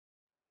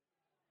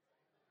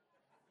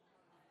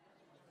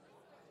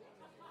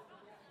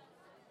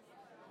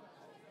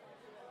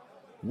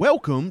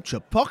Welcome to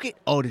Pocket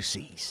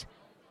Odysseys,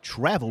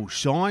 travel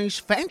science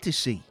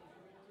fantasy.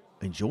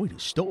 Enjoy the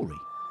story.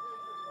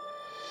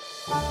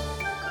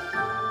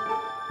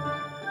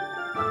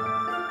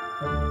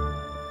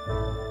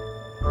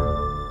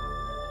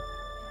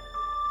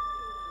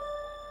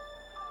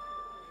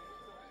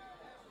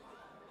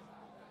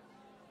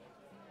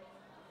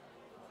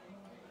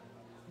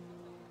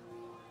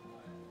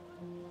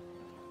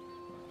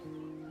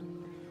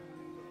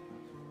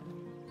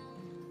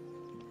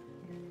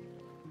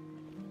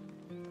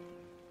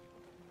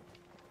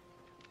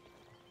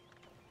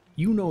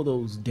 You know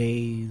those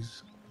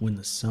days when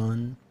the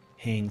sun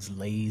hangs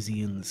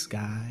lazy in the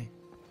sky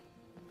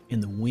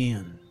and the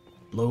wind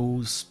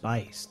blows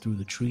spice through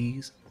the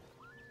trees?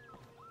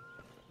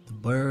 The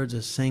birds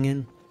are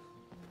singing,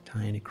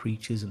 tiny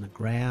creatures in the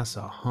grass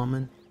are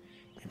humming,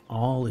 and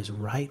all is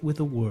right with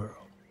the world.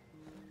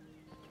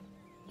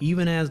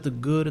 Even as the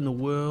good in the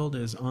world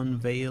is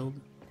unveiled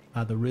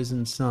by the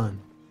risen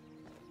sun,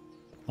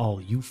 all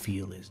you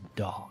feel is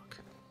dark.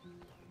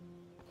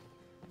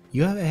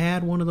 You ever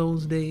had one of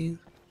those days?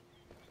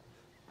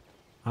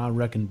 I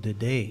reckon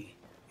today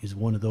is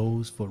one of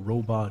those for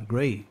Robot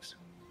Graves.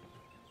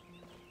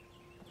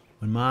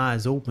 When my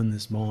eyes opened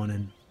this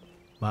morning,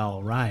 by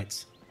all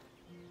rights,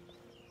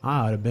 I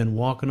ought have been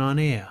walking on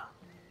air,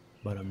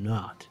 but I'm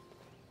not.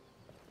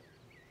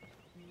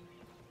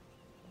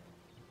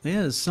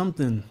 There's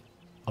something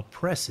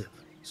oppressive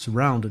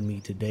surrounding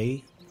me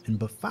today and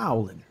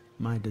befouling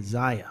my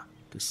desire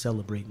to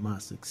celebrate my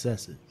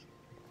successes.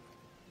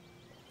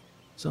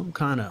 Some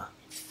kind of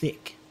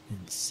thick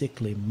and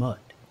sickly mud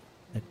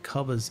that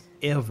covers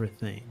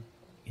everything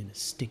in a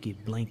sticky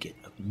blanket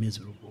of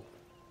miserable.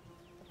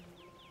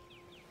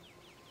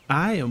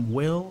 I am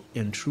well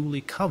and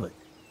truly covered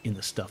in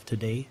the stuff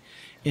today,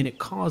 and it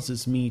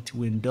causes me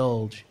to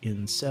indulge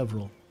in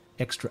several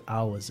extra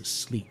hours of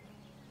sleep,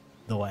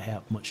 though I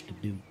have much to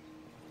do.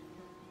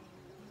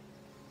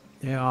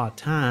 There are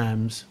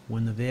times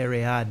when the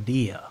very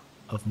idea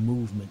of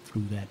movement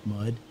through that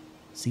mud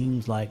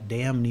seems like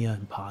damn near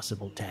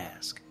impossible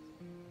task.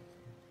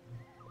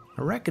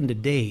 I reckon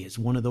today is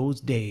one of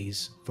those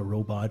days for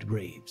Robot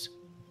Graves.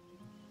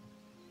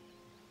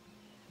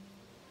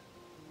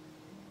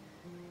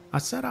 I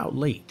set out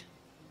late,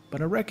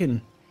 but I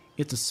reckon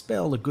it's a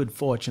spell of good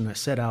fortune I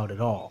set out at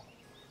all.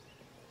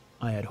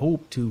 I had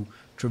hoped to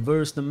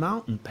traverse the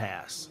mountain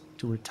pass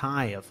to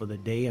retire for the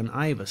day in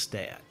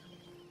Iverstad,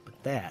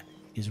 but that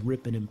is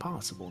ripping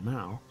impossible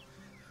now.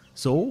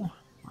 So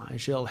I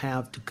shall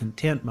have to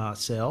content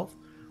myself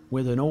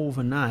with an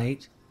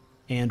overnight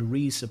and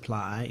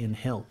resupply in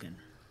Helgen.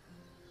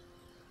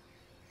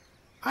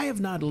 I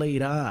have not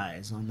laid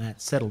eyes on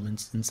that settlement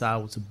since I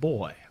was a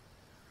boy.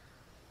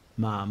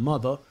 My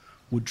mother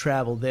would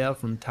travel there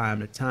from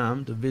time to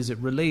time to visit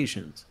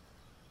relations,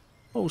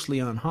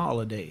 mostly on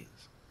holidays.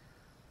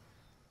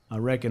 I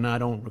reckon I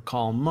don't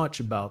recall much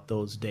about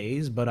those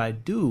days, but I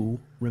do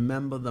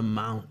remember the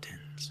mountains.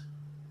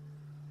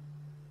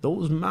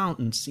 Those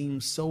mountains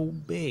seem so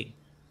big,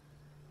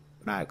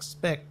 but I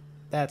expect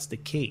that's the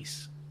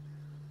case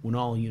when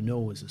all you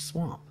know is a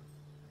swamp,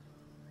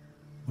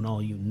 when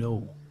all you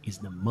know is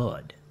the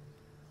mud.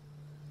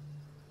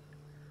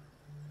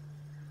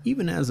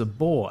 Even as a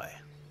boy,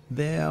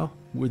 there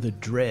were the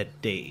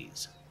dread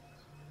days.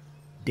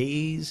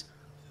 Days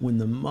when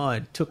the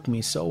mud took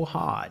me so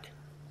hard,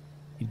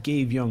 it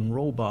gave young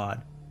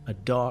Robot a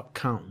dark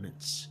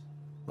countenance,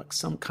 like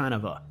some kind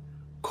of a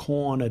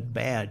cornered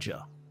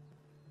badger.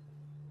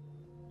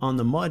 On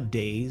the mud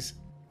days,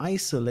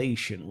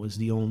 isolation was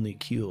the only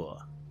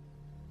cure.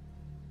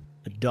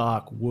 A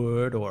dark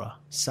word or a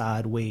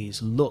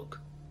sideways look,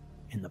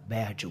 and the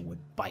badger would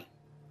bite.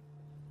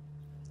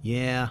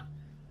 Yeah,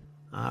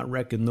 I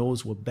reckon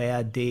those were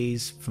bad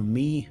days for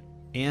me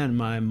and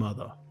my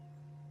mother.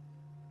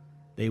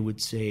 They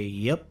would say,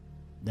 "Yep,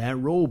 that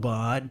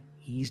Robot,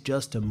 he's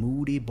just a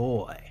moody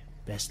boy.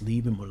 Best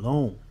leave him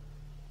alone."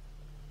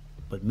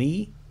 But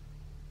me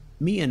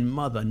and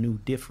Mother knew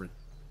different.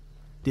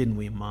 Didn't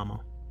we, Mama?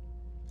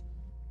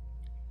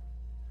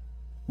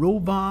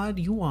 "Robot,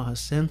 you are a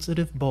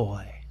sensitive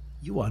boy.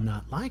 You are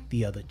not like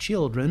the other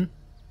children.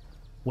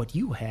 What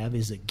you have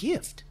is a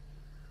gift."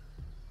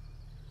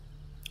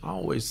 I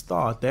always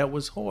thought that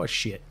was horse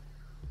shit,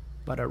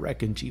 but I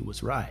reckon she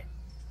was right.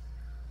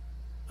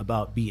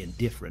 About being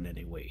different,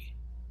 anyway.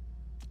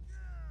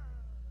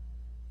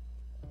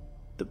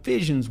 The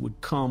visions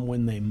would come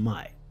when they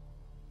might.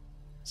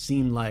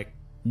 Seemed like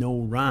no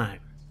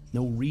rhyme,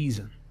 no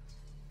reason.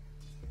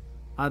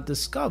 I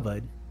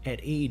discovered at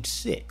age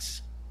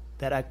 6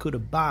 that I could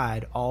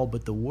abide all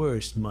but the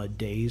worst mud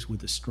days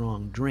with a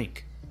strong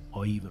drink,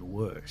 or even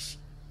worse.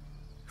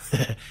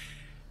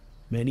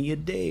 Many a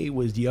day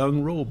was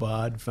young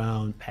Robot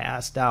found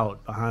passed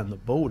out behind the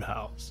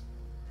boathouse.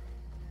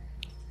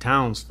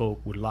 Townsfolk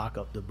would lock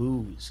up the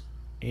booze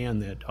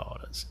and their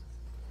daughters.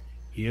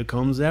 "Here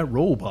comes that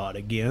Robot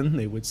again,"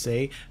 they would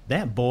say.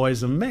 "That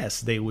boy's a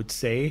mess," they would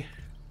say.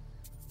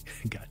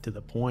 Got to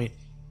the point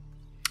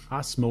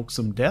I smoked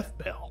some Death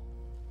Bell.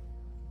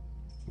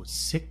 was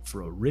sick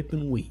for a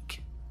ripping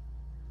week.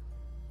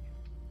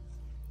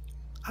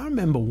 I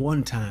remember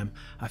one time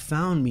I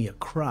found me a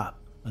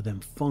crop of them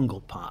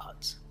fungal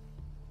pods.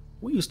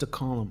 We used to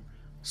call them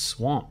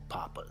swamp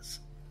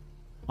poppers,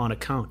 on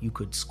account you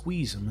could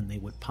squeeze them and they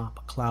would pop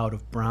a cloud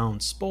of brown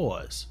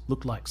spores,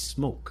 looked like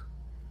smoke.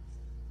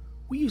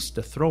 We used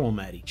to throw them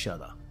at each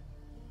other,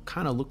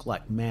 kind of looked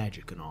like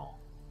magic and all.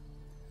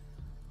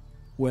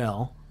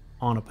 Well,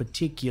 on a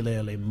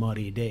particularly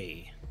muddy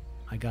day,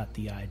 I got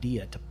the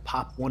idea to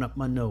pop one up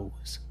my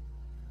nose.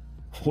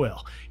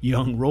 Well,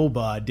 young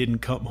Robard didn't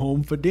come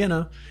home for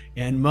dinner,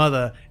 and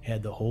Mother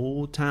had the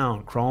whole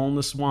town crawling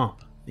the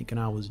swamp, thinking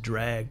I was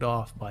dragged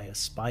off by a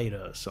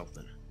spider or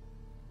something.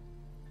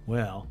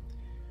 Well,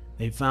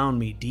 they found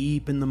me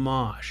deep in the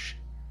marsh,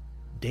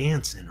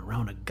 dancing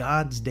around a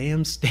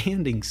goddamn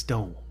standing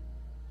stone,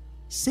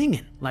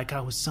 singing like I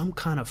was some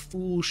kind of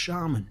fool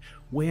shaman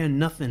wearing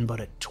nothing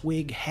but a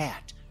twig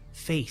hat,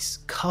 face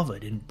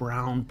covered in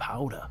brown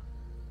powder,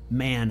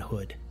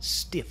 manhood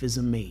stiff as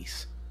a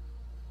mace.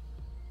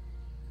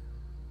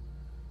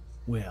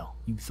 Well,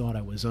 you thought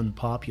I was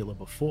unpopular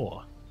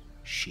before.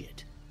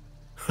 Shit.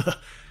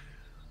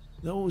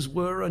 Those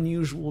were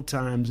unusual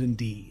times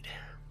indeed.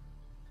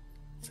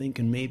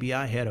 Thinking maybe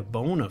I had a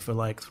boner for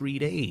like 3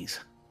 days.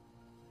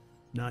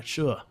 Not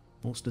sure.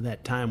 Most of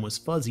that time was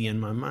fuzzy in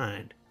my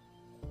mind.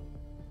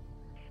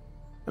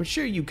 I'm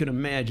sure you can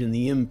imagine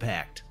the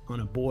impact on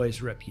a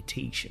boy's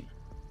reputation.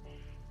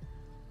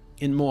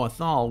 In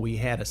Morthal, we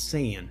had a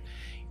saying,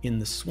 in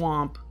the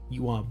swamp,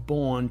 you are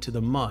born to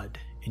the mud,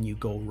 and you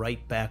go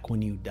right back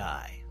when you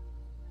die.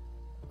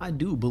 I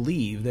do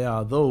believe there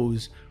are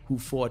those who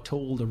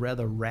foretold a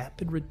rather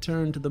rapid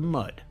return to the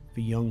mud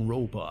for young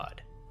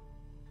Robard.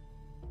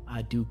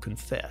 I do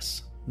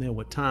confess, there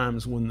were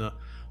times when the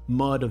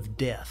mud of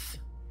death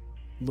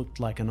looked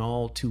like an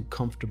all too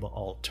comfortable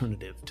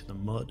alternative to the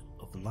mud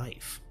of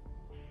life.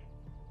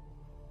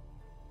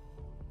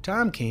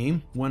 Time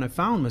came when I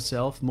found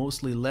myself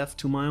mostly left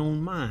to my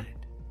own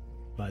mind.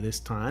 By this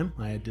time,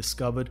 I had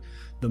discovered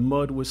the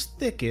mud was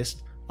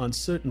thickest on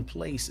certain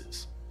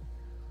places,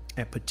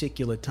 at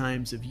particular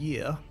times of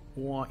year,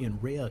 or in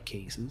rare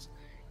cases,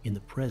 in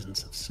the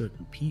presence of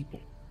certain people.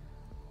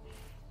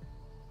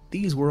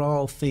 These were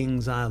all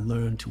things I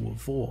learned to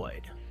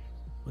avoid,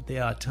 but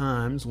there are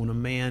times when a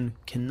man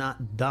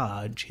cannot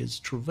dodge his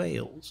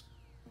travails.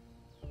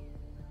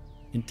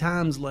 In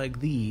times like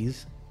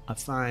these, I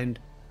find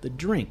the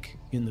drink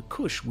in the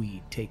kush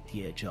weed take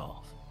the edge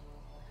off.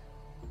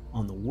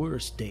 On the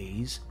worst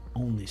days,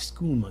 only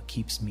skooma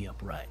keeps me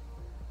upright.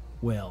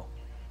 Well,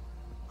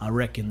 I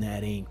reckon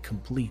that ain't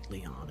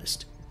completely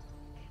honest.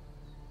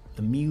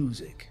 The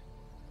music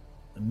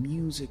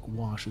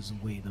washes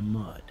away the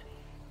mud.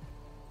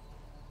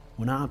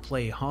 When I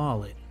play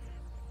harlot,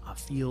 I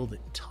feel the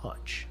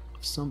touch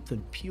of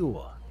something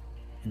pure,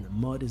 and the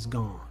mud is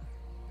gone.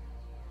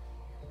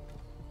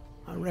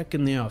 I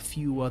reckon there are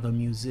few other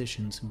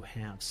musicians who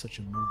have such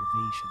a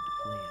motivation to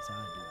play as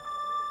I do.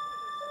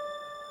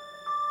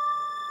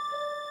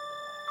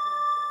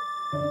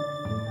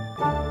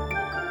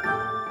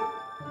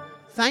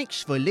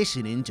 Thanks for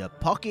listening to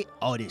Pocket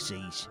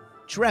Odysseys,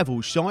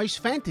 travel-size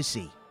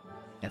fantasy.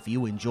 If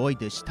you enjoyed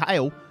this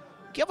tale,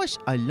 give us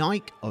a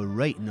like or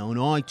rating on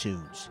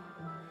iTunes.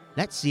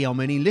 Let's see how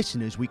many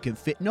listeners we can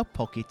fit in our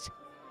pocket.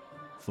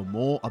 For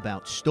more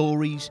about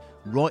stories,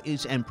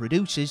 writers and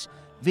producers,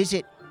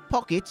 visit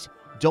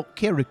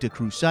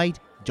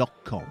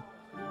pockets.charactercrusade.com.